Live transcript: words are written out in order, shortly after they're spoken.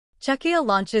Czechia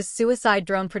launches suicide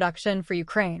drone production for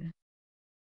Ukraine.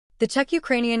 The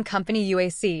Czech-Ukrainian company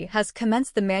UAC has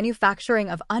commenced the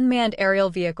manufacturing of unmanned aerial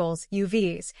vehicles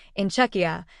 (UVs) in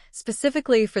Czechia,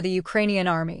 specifically for the Ukrainian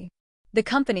army. The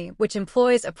company, which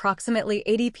employs approximately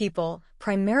 80 people,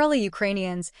 primarily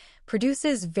Ukrainians,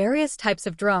 produces various types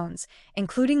of drones,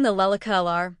 including the Lelica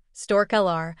LR, Stork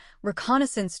LR,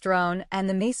 reconnaissance drone, and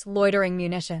the Mace loitering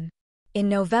munition. In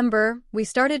November, we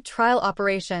started trial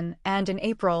operation, and in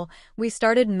April, we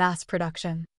started mass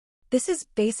production. This is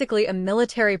basically a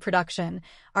military production.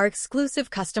 Our exclusive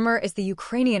customer is the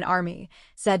Ukrainian army,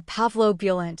 said Pavlo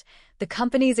Bulant, the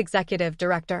company's executive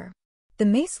director. The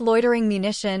Mace loitering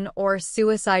munition, or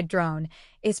suicide drone,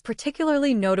 is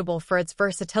particularly notable for its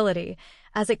versatility,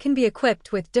 as it can be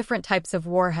equipped with different types of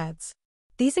warheads.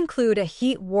 These include a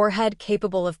heat warhead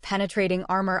capable of penetrating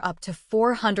armor up to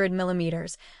 400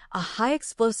 millimeters, a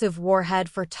high-explosive warhead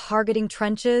for targeting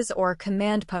trenches or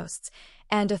command posts,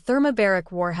 and a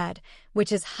thermobaric warhead,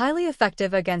 which is highly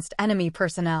effective against enemy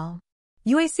personnel.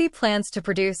 UAC plans to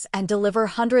produce and deliver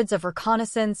hundreds of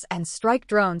reconnaissance and strike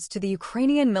drones to the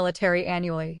Ukrainian military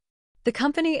annually. The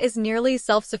company is nearly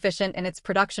self-sufficient in its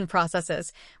production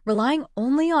processes, relying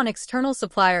only on external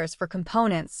suppliers for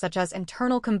components such as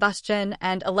internal combustion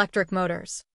and electric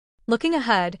motors. Looking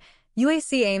ahead,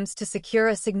 UAC aims to secure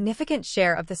a significant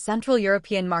share of the Central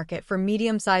European market for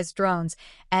medium-sized drones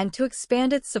and to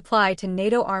expand its supply to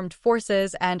NATO armed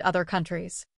forces and other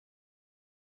countries.